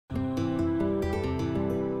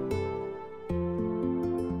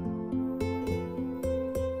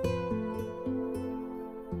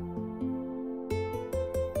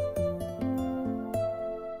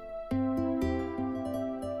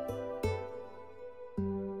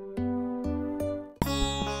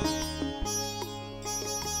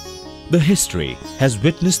The history has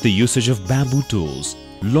witnessed the usage of bamboo tools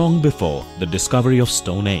long before the discovery of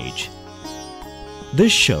Stone Age.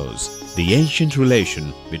 This shows the ancient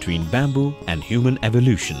relation between bamboo and human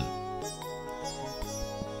evolution.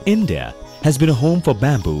 India has been a home for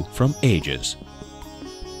bamboo from ages.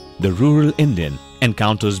 The rural Indian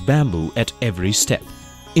encounters bamboo at every step,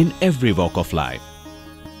 in every walk of life.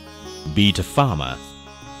 Be it a farmer,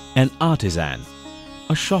 an artisan,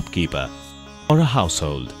 a shopkeeper, or a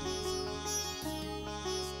household.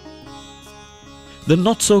 The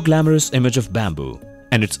not-so-glamorous image of bamboo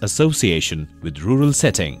and its association with rural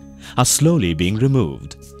setting are slowly being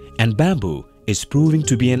removed, and bamboo is proving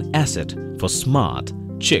to be an asset for smart,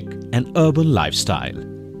 chic and urban lifestyle.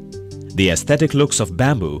 The aesthetic looks of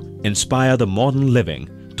bamboo inspire the modern living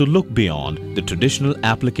to look beyond the traditional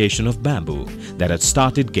application of bamboo that had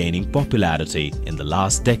started gaining popularity in the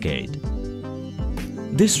last decade.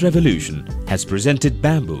 This revolution has presented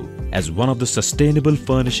bamboo as one of the sustainable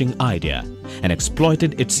furnishing idea and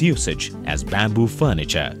exploited its usage as bamboo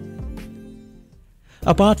furniture.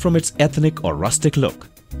 Apart from its ethnic or rustic look,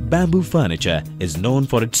 bamboo furniture is known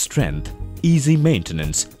for its strength, easy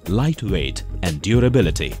maintenance, lightweight and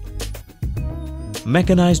durability.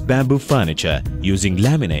 Mechanized bamboo furniture using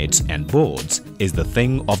laminates and boards is the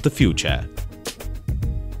thing of the future.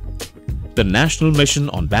 The National Mission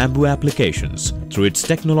on Bamboo Applications, through its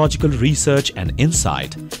technological research and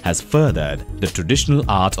insight, has furthered the traditional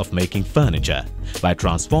art of making furniture by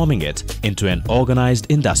transforming it into an organized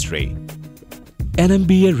industry.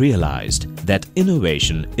 NMBA realized that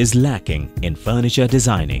innovation is lacking in furniture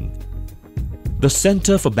designing. The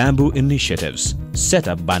Center for Bamboo Initiatives, set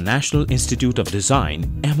up by National Institute of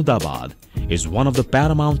Design, Ahmedabad, is one of the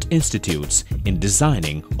paramount institutes in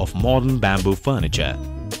designing of modern bamboo furniture.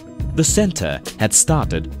 The center had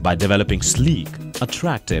started by developing sleek,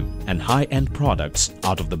 attractive and high-end products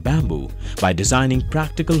out of the bamboo by designing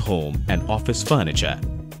practical home and office furniture.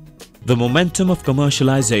 The momentum of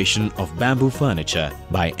commercialization of bamboo furniture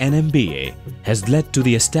by NMBA has led to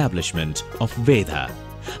the establishment of Veda,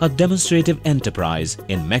 a demonstrative enterprise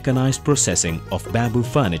in mechanized processing of bamboo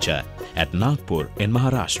furniture at Nagpur in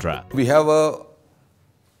Maharashtra. We have a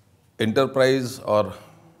enterprise, or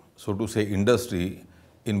so to say industry,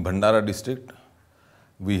 in Bhandara district.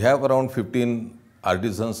 We have around 15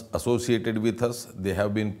 artisans associated with us. They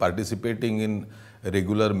have been participating in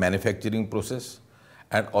regular manufacturing process,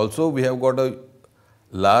 and also we have got a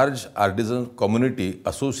large artisan community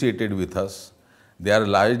associated with us. They are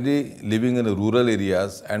largely living in rural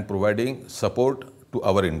areas and providing support to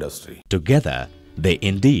our industry. Together, they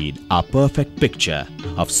indeed are a perfect picture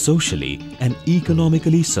of socially and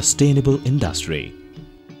economically sustainable industry.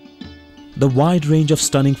 The wide range of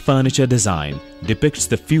stunning furniture design depicts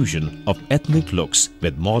the fusion of ethnic looks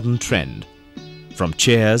with modern trend. From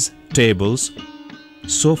chairs, tables,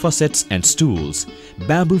 sofa sets and stools,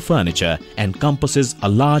 bamboo furniture encompasses a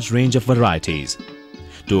large range of varieties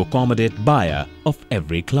to accommodate buyer of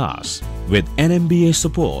every class. With NMBA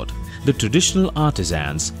support, the traditional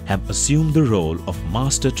artisans have assumed the role of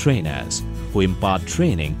master trainers who impart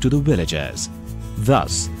training to the villagers.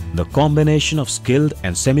 Thus, the combination of skilled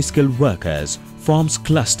and semi-skilled workers forms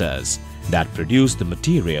clusters that produce the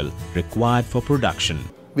material required for production.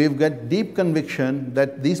 We've got deep conviction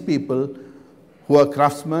that these people who are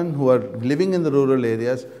craftsmen, who are living in the rural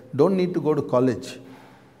areas, don't need to go to college,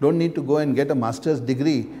 don't need to go and get a master's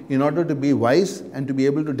degree in order to be wise and to be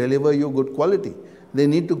able to deliver you good quality. They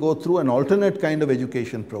need to go through an alternate kind of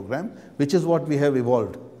education program, which is what we have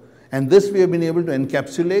evolved. And this we have been able to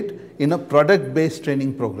encapsulate in a product-based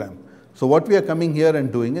training program. So what we are coming here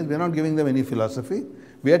and doing is we are not giving them any philosophy.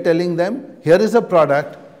 We are telling them, here is a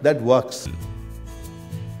product that works.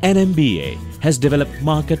 NMBA has developed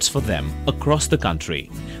markets for them across the country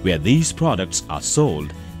where these products are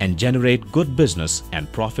sold and generate good business and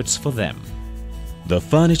profits for them. The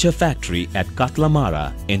furniture factory at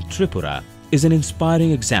Katlamara in Tripura is an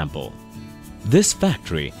inspiring example. This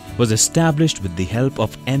factory was established with the help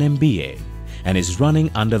of NMBA and is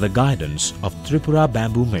running under the guidance of Tripura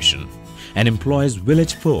Bamboo Mission and employs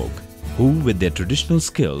village folk who, with their traditional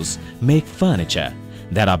skills, make furniture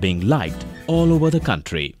that are being liked all over the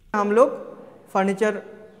country. हम लोग furniture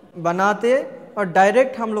बनाते और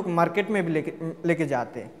direct हम लोग market में भी लेके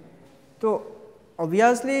जाते, तो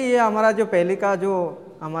ऑब्वियसली ये हमारा जो पहले का जो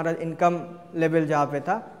हमारा इनकम लेवल जहाँ पे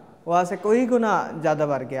था वहाँ से कोई गुना ज़्यादा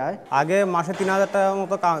बढ़ गया है। आगे मासे 3000 টাকা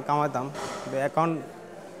মতো কামাতাম, এখন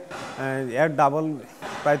এর ডাবল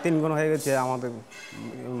প্রায় 3 গুণ হয়ে গেছে আমাদের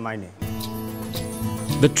মাইনে।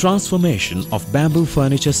 The transformation of bamboo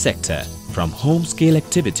furniture sector from home-scale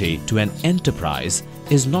activity to an enterprise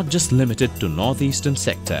is not just limited to northeastern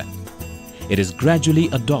sector. it is gradually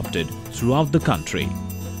adopted throughout the country.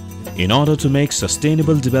 In order to make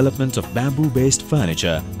sustainable development of bamboo-based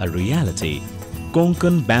furniture a reality,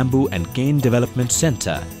 Konkan Bamboo and Cane Development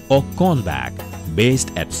Center or KONBAC,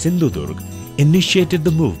 based at Sindhudurg, initiated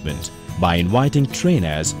the movement by inviting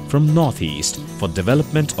trainers from Northeast for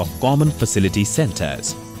development of common facility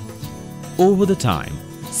centers. Over the time,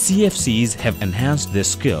 CFCs have enhanced their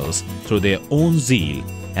skills through their own zeal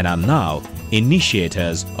and are now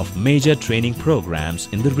initiators of major training programs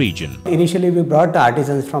in the region. Initially, we brought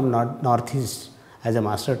artisans from Northeast as a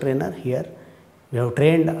master trainer here. We have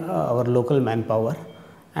trained our local manpower,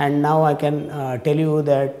 and now I can tell you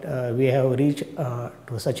that we have reached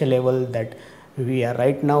to such a level that we are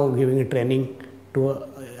right now giving training to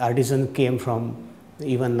artisans came from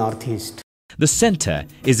even Northeast. The center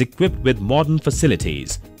is equipped with modern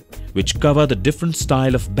facilities which cover the different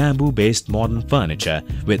style of bamboo-based modern furniture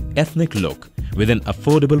with ethnic look within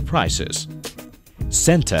affordable prices.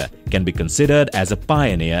 Center can be considered as a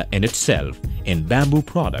pioneer in itself in bamboo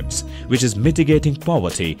products, which is mitigating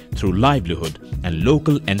poverty through livelihood and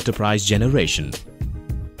local enterprise generation.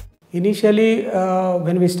 Initially,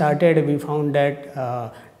 when we started, we found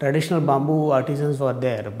that traditional bamboo artisans were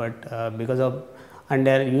there, but because of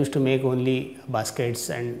they used to make only baskets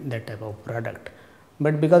and that type of product.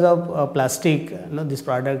 But because of plastic, these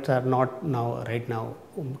products are not right now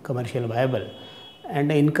commercially viable, and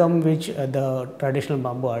the income which the traditional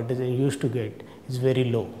bamboo artisan used to get is very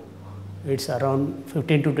low. It's around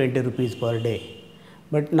 15 to 20 rupees per day.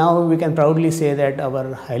 But now we can proudly say that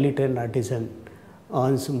our highly trained artisan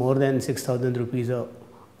earns more than 6,000 rupees a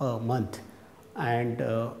month, and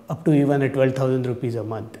up to even 12,000 rupees a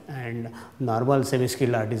month, and normal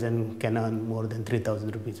semi-skilled artisan can earn more than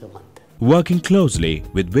 3,000 rupees a month. Working closely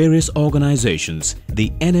with various organizations,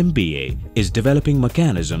 the NMBA is developing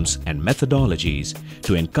mechanisms and methodologies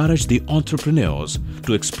to encourage the entrepreneurs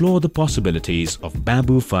to explore the possibilities of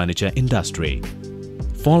bamboo furniture industry.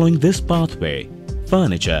 Following this pathway,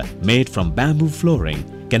 furniture made from bamboo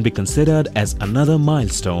flooring can be considered as another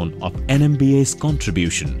milestone of NMBA's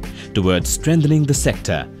contribution towards strengthening the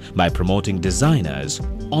sector by promoting designers,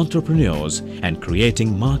 entrepreneurs and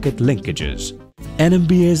creating market linkages.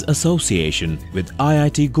 NMBA's association with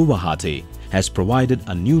IIT Guwahati has provided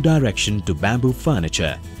a new direction to bamboo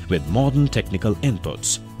furniture with modern technical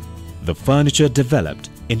inputs. The furniture developed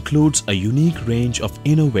includes a unique range of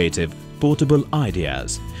innovative portable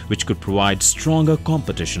ideas which could provide stronger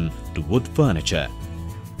competition to wood furniture.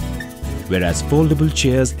 Whereas foldable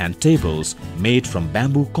chairs and tables made from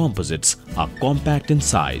bamboo composites are compact in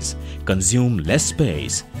size, consume less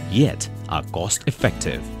space, yet are cost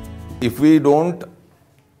effective. If we don't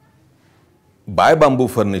buy bamboo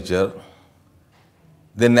furniture,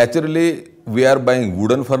 then naturally we are buying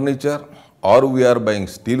wooden furniture, or we are buying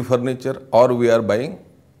steel furniture, or we are buying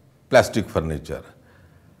plastic furniture.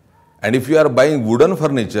 And if you are buying wooden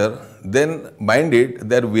furniture, then mind it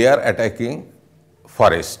that we are attacking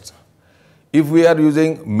forests. If we are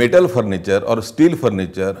using metal furniture or steel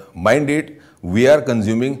furniture, mind it, we are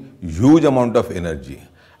consuming huge amount of energy.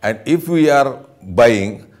 And if we are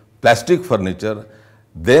buying plastic furniture,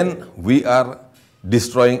 then we are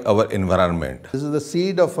destroying our environment. This is the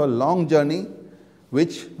seed of a long journey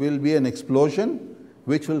which will be an explosion,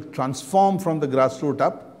 which will transform from the grassroots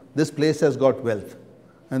up. This place has got wealth.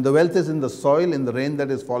 And the wealth is in the soil, in the rain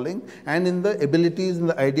that is falling, and in the abilities and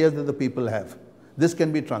the ideas that the people have. This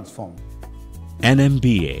can be transformed.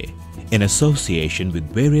 NMBA, in association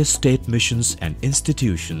with various state missions and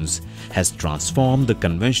institutions, has transformed the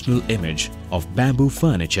conventional image of bamboo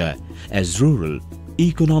furniture as rural,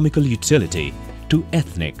 economical utility to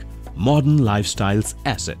ethnic, modern lifestyles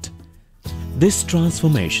asset. This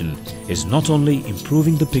transformation is not only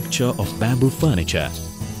improving the picture of bamboo furniture,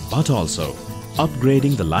 but also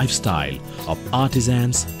upgrading the lifestyle of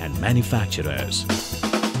artisans and manufacturers.